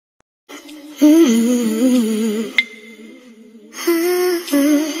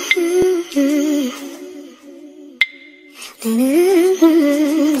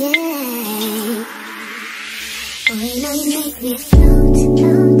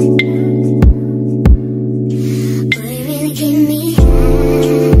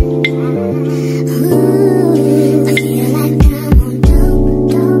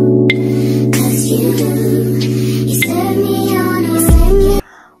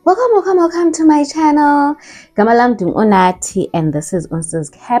Welcome to my channel. Gamalam Dung Onati, and this is Unsa's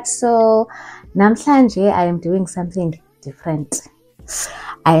capsule. Namhlanje, I am doing something different.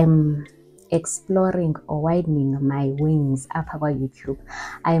 I am exploring or widening my wings up on YouTube.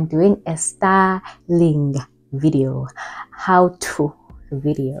 I am doing a styling video, how to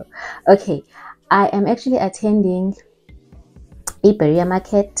video. Okay, I am actually attending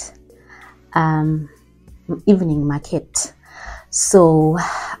EveningMarket, evening market. So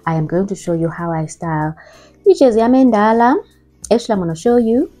I am going to show you how I style. Which is Yamendala. Actually, I'm going to show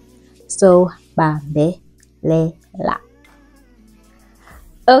you. So bambe le la.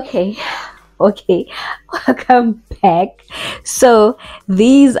 Okay, welcome back. So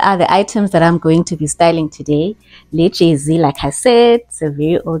these are the items that I'm going to be styling today. Le jersey, like I said, it's a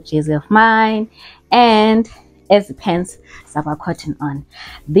very old jersey of mine, and as the pants, Saba cotton on.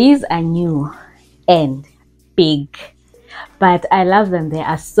 These are new and big, but I love them. They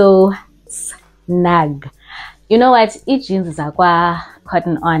are so snug. You know what? Each jeans is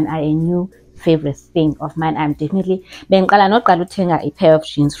cotton on are a new favorite thing of mine. I'm definitely a pair of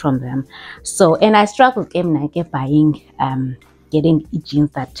jeans from them. So, and I struggled buying getting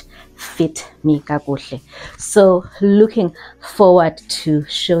jeans that fit me kakuhle. So looking forward to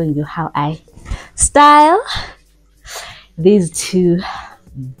showing you how I style these two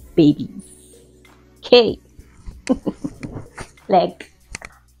babies. Okay. Like,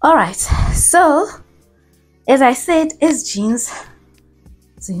 all right, so as I said, it's jeans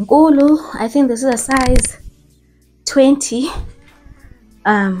zinkulu. I think this is a size 20.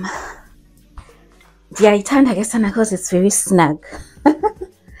 Because it's very snug.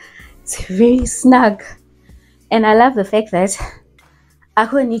 It's very snug, and I love the fact that I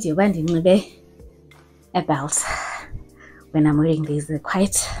couldn't need you a belt when I'm wearing these. They're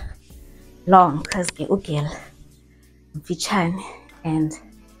quite long because they're okay. Vichan and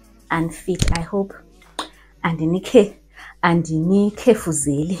unfit. I hope andinike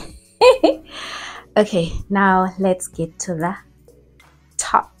fuzeli. Okay, now let's get to the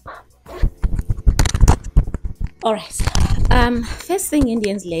top. All right, first thing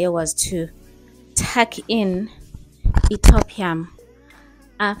Indian's layer was to tuck in top yam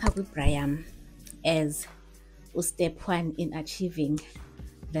brayam as step one in achieving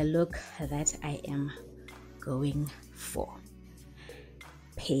the look that I am going for.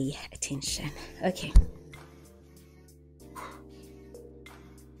 Pay attention. Okay.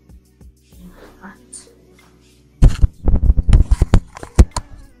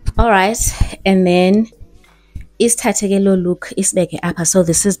 All right, and then is tategelo look is beke upper. So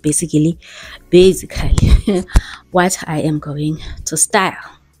this is basically what I am going to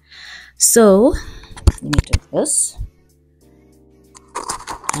style. So let me do this.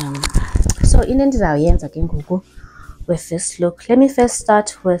 So in the with this look, let me first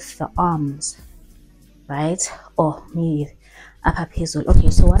start with the arms, right? Or me upper pencil. Okay,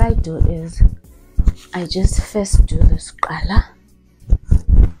 so what I do is I just first do this color,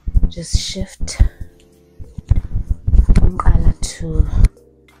 just shift from color to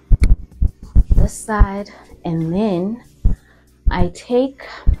this side, and then I take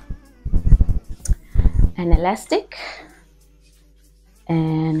an elastic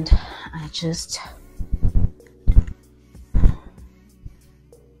and I just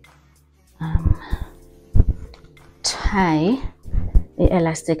tie the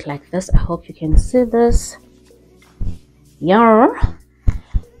elastic like this. I hope you can see this. Yarn,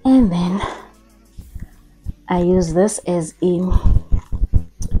 and then I use this as in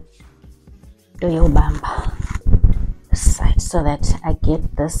doyo bamba this side so that I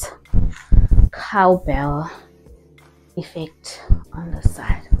get this cowbell effect on the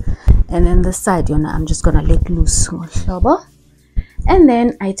side, and then the side, you know, I'm just gonna let loose, and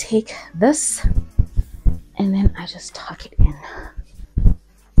then I take this and then I just tuck it in,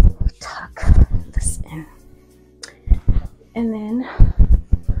 tuck this in, and then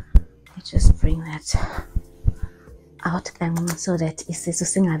I just bring that out so that it's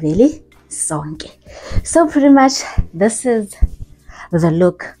singaveli sonke. So pretty much this is the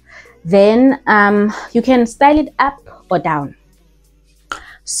look. Then you can style it up or down.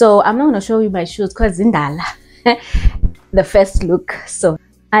 So I'm not going to show you my shoes because zindala the first look. So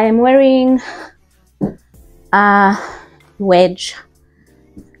I am wearing a wedge.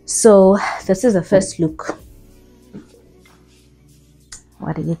 So this is the first look.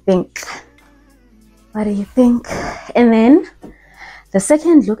 What do you think? What do you think? And then the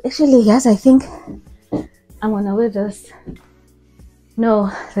second look, actually, yes, I think I'm gonna wear this.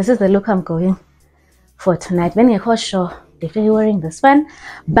 No, this is the look I'm going for tonight. When you're sure, definitely wearing this one,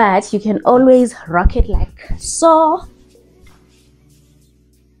 but you can always rock it like so.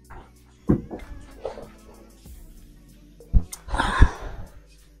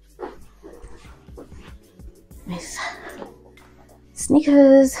 Nice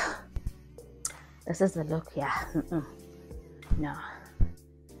sneakers. This is the look. Yeah. No.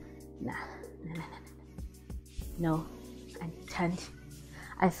 No.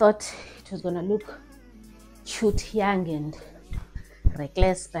 I thought it was gonna look cute, young, and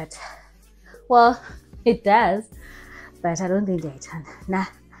reckless, but well, it does. But I don't think I can. Nah.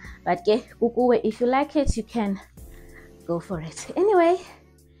 But if you like it, you can go for it. Anyway,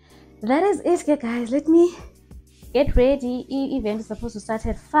 that is it, guys. Let me get ready. Event is supposed to start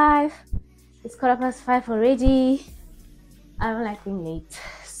at 5. It's 5:15 already. I don't like being late,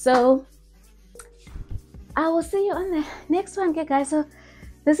 so I will see you on the next one, guys. So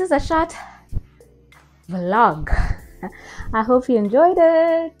this is a short vlog. I hope you enjoyed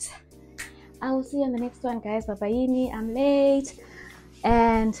it. I will see you on the next one, guys. Bye. I'm late,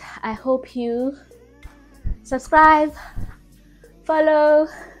 and I hope you subscribe, follow,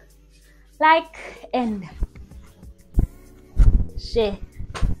 like, and share.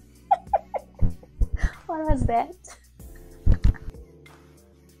 What was that?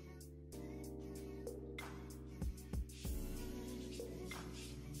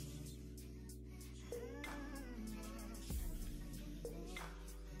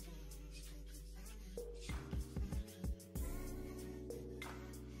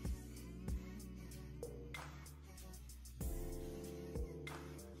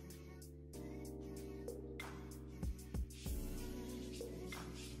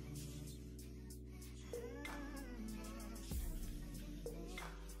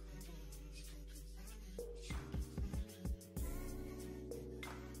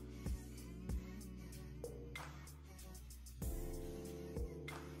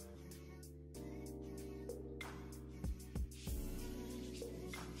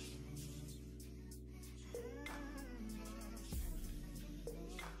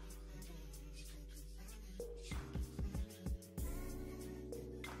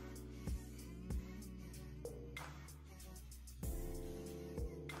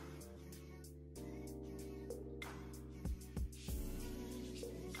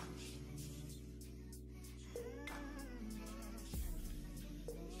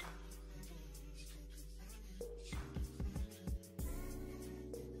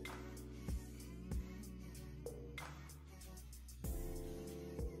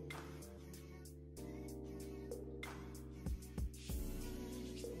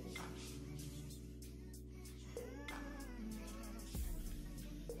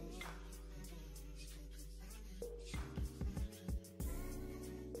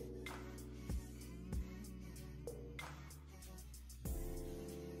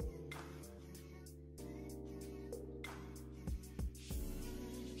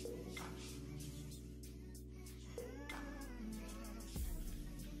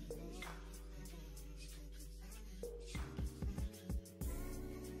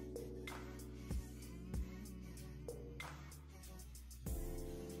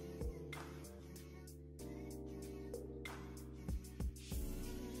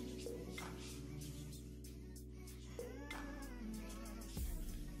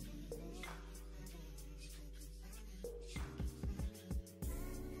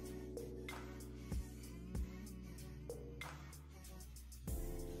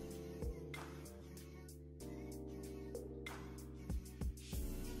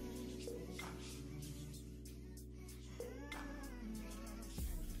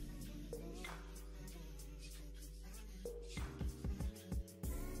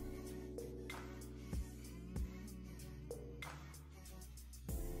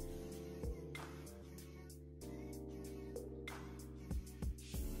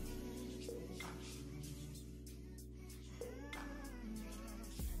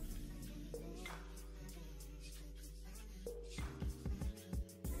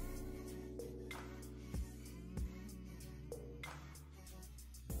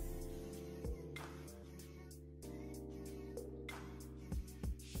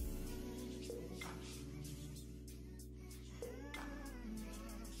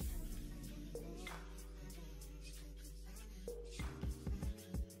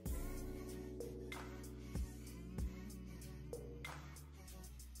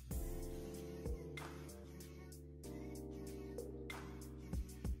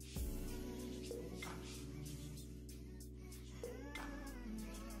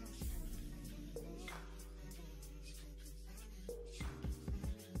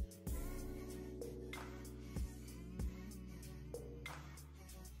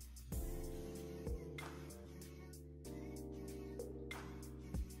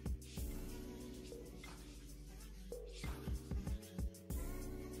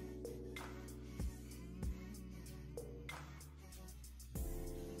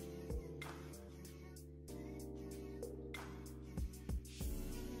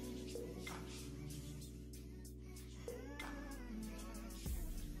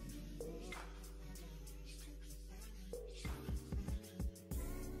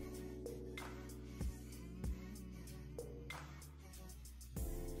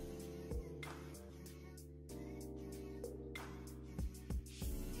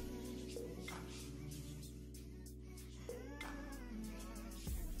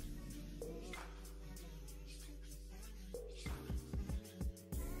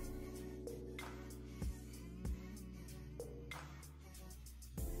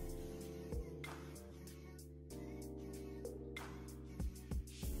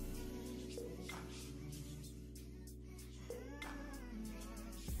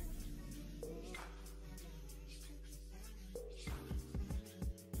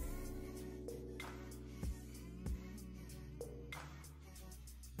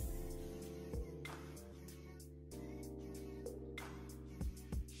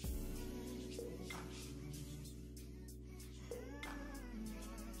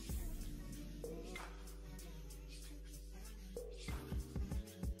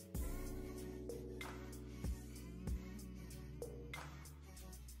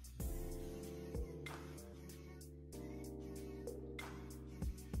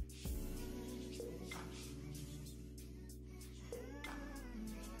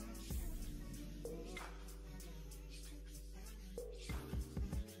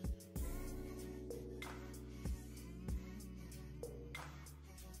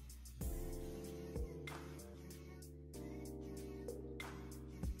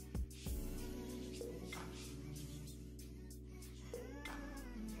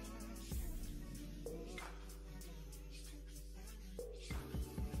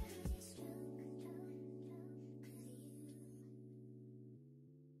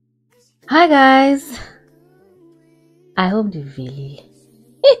 Hi guys, I hope you really.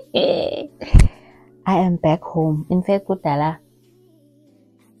 I am back home. In fact, kudala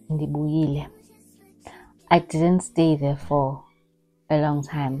ndibuyile. I didn't stay there for a long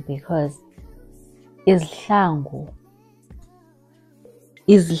time because izihlangu.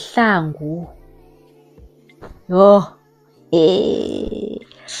 Oh,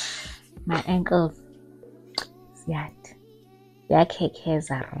 my ankles.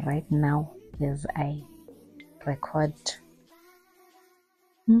 Yakhekeza right now as I record.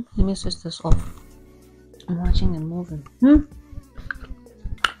 Let me switch this off. I'm watching a movie.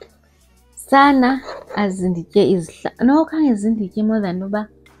 Sana azindike izihlangu. No, khange zindike more than uba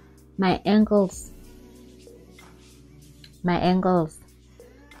my ankles.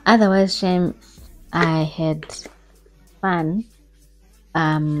 Otherwise, shame I had fun.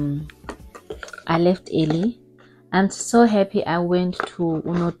 I left early. I'm so happy I went to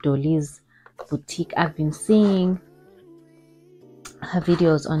Uno Dolly's boutique. I've been seeing her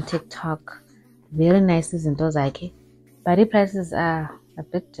videos on TikTok. Very nice izinto zakhe, but the prices are a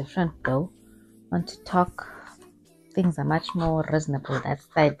bit different though. On TikTok, things are much more reasonable that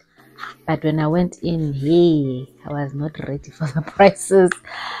side. But when I went in, I was not ready for the prices.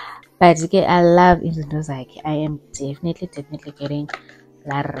 But okay, I love izinto zakhe. I am definitely getting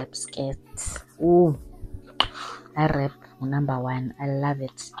la rep skirt. Ooh. Rep number 1. I love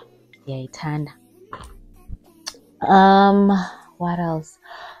it. Yaithanda. What else?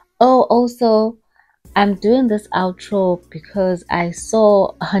 Oh, also I'm doing this outro because I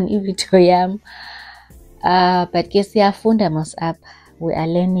saw on Evitoyam but guess yafunda mos up. We are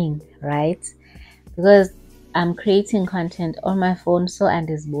learning, right? Because I'm creating content on my phone so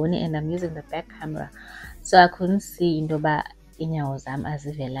andiziboni and I'm using the back camera, so I couldn't see indoba inyawo zam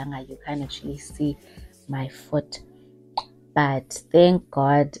azivelanga. You can't actually see my foot, but thank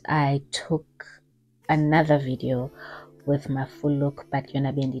God I took another video with my full look, but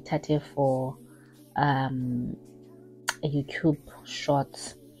yona bendithathe for YouTube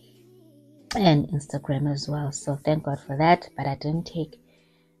shorts and Instagram as well, so thank God for that. But I didn't take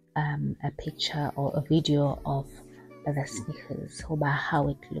a picture or a video of the sneakers about how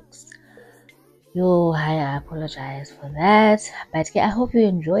it looks. I apologize for that, but yeah, I hope you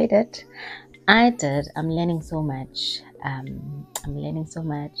enjoyed it. I did. I'm learning so much. And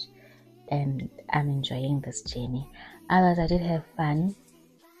I'm enjoying this journey. Otherwise, I did have fun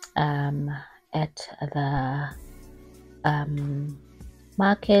at the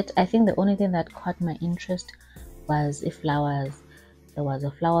market. I think the only thing that caught my interest was flowers. There was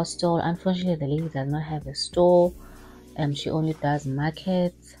a flower stall. Unfortunately, the lady does not have a store. She only does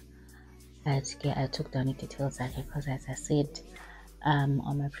markets. But yeah, I took down the details because, as I said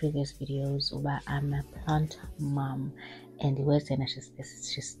on my previous videos, I'm a plant mom, and the Western she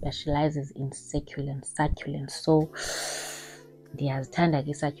specializes in succulents. So they have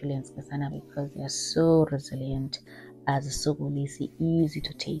succulents because they are so resilient, as so easy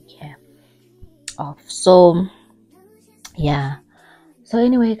to take care of. So yeah. So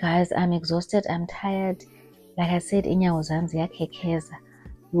anyway, guys, I'm exhausted. I'm tired. Like I said, inyawo zam ziyakhekeza.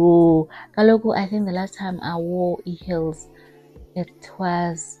 Kaloku, I think the last time I wore heels, it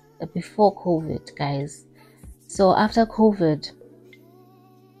was before COVID, guys. So after COVID,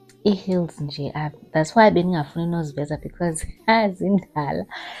 heels nje, that's why I've been ngafuni noziveza, because azindala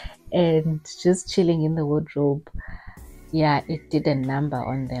and just chilling in the wardrobe. Yeah, it did a number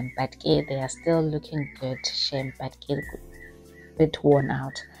on them, but they are still looking good. Shame, but a bit worn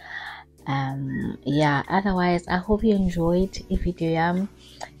out. Yeah, otherwise I hope you enjoyed the video.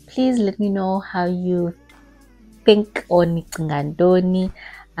 Please let me know how you think or nicingandoni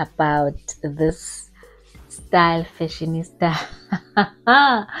about this style fashionista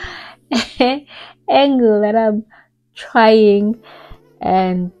angle that I'm trying.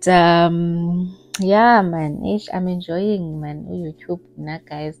 And yeah, man, I'm enjoying, man. YouTube,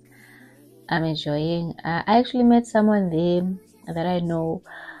 guys, I'm enjoying. I actually met someone there that I know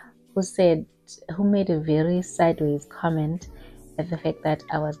who made a very sideways comment at the fact that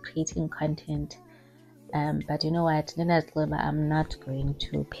I was creating content. But you know what? I'm not going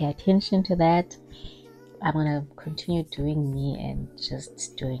to pay attention to that. I'm gonna continue doing me and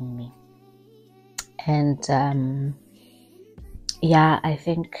just doing me. And yeah, I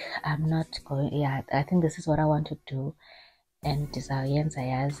think I'm not going. Yeah, I think this is what I want to do. And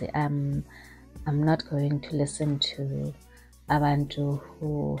I'm not going to listen to abantu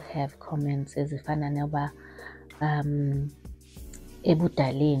who have comments ezifana noba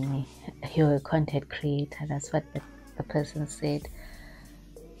ebudaleni, you're a content creator. That's what the person said.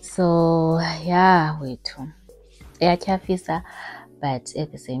 So yeah, wethu iyatyhafisa, but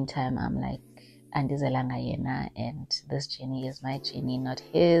at the same time I'm like, andizelanga yena, and this journey is my journey, not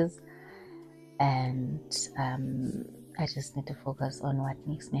his. And I just need to focus on what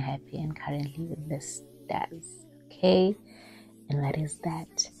makes me happy, and currently this does. Okay, and that is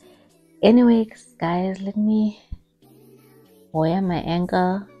that. Anyways, guys, let me wear my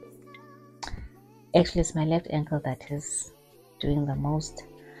ankle. Actually, it's my left ankle that is doing the most,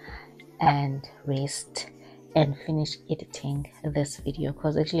 and rest and finish editing this video,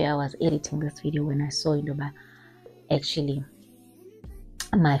 because actually I was editing this video when I saw it, but actually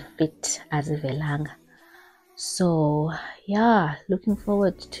my feet azivelanga. So yeah, looking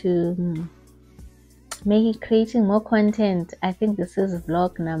forward to creating more content. I think this is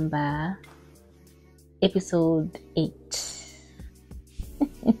vlog number episode 8.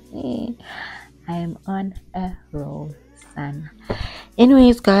 I am on a roll, son.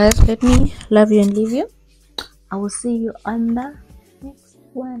 Anyways, guys, let me love you and leave you. I will see you on the next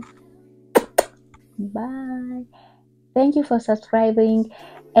one. Bye. Thank you for subscribing,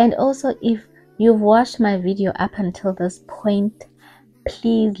 and also if you've watched my video up until this point,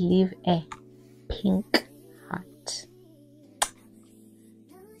 please leave a pink